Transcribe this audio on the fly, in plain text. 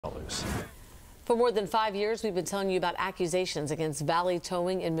trucks. For more than 5 years, we've been telling you about accusations against Valley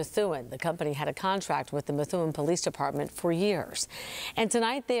Towing in Methuen. The company had a contract with the Methuen Police Department for years. And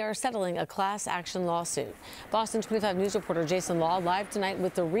tonight, they are settling a class action lawsuit. Boston 25 News reporter Jason Law live tonight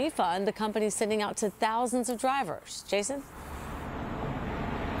with the refund the company's sending out to thousands of drivers. Jason?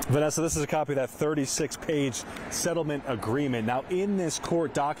 Vanessa, this is a copy of that 36-page settlement agreement. Now, in this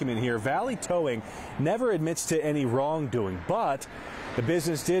court document here, Valley Towing never admits to any wrongdoing, but the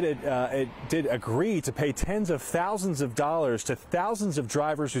business did agree to pay tens of thousands of dollars to thousands of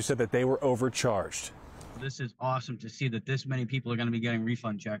drivers who said that they were overcharged. This is awesome to see that this many people are going to be getting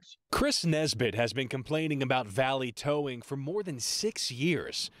refund checks. Chris Nesbitt has been complaining about Valley Towing for more than 6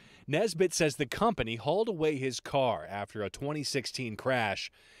 years. Nesbitt says the company hauled away his car after a 2016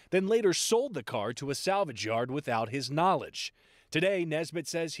 crash, then later sold the car to a salvage yard without his knowledge. Today, Nesbitt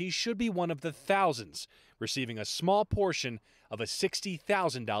says he should be one of the thousands receiving a small portion of a $60,000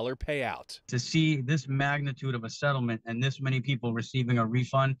 payout. To see this magnitude of a settlement and this many people receiving a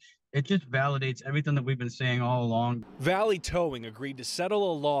refund, it just validates everything that we've been saying all along. Valley Towing agreed to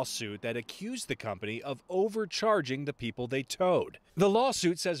settle a lawsuit that accused the company of overcharging the people they towed. The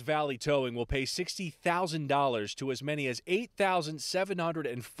lawsuit says Valley Towing will pay $60,000 to as many as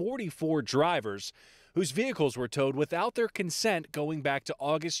 8,744 drivers whose vehicles were towed without their consent going back to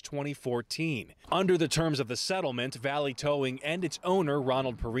August 2014. Under the terms of the settlement, Valley Towing and its owner,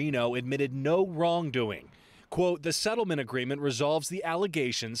 Ronald Parrino, admitted no wrongdoing. Quote, the settlement agreement resolves the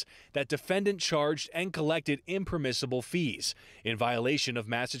allegations that defendant charged and collected impermissible fees in violation of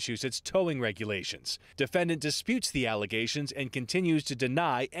Massachusetts towing regulations. Defendant disputes the allegations and continues to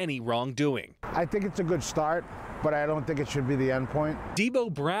deny any wrongdoing. I think it's a good start, but I don't think it should be the end point.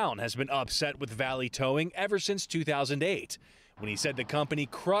 Debo Brown has been upset with Valley Towing ever since 2008, when he said the company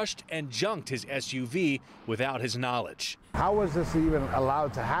crushed and junked his SUV without his knowledge. How was this even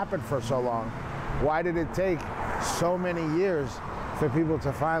allowed to happen for so long? Why did it take so many years for people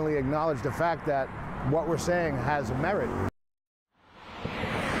to finally acknowledge the fact that what we're saying has merit?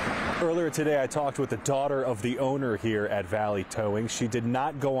 Earlier today, I talked with the daughter of the owner here at Valley Towing. She did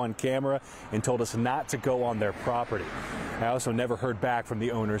not go on camera and told us not to go on their property. I also never heard back from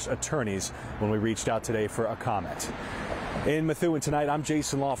the owner's attorneys when we reached out today for a comment. In Methuen tonight, I'm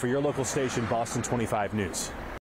Jason Law for your local station, Boston 25 News.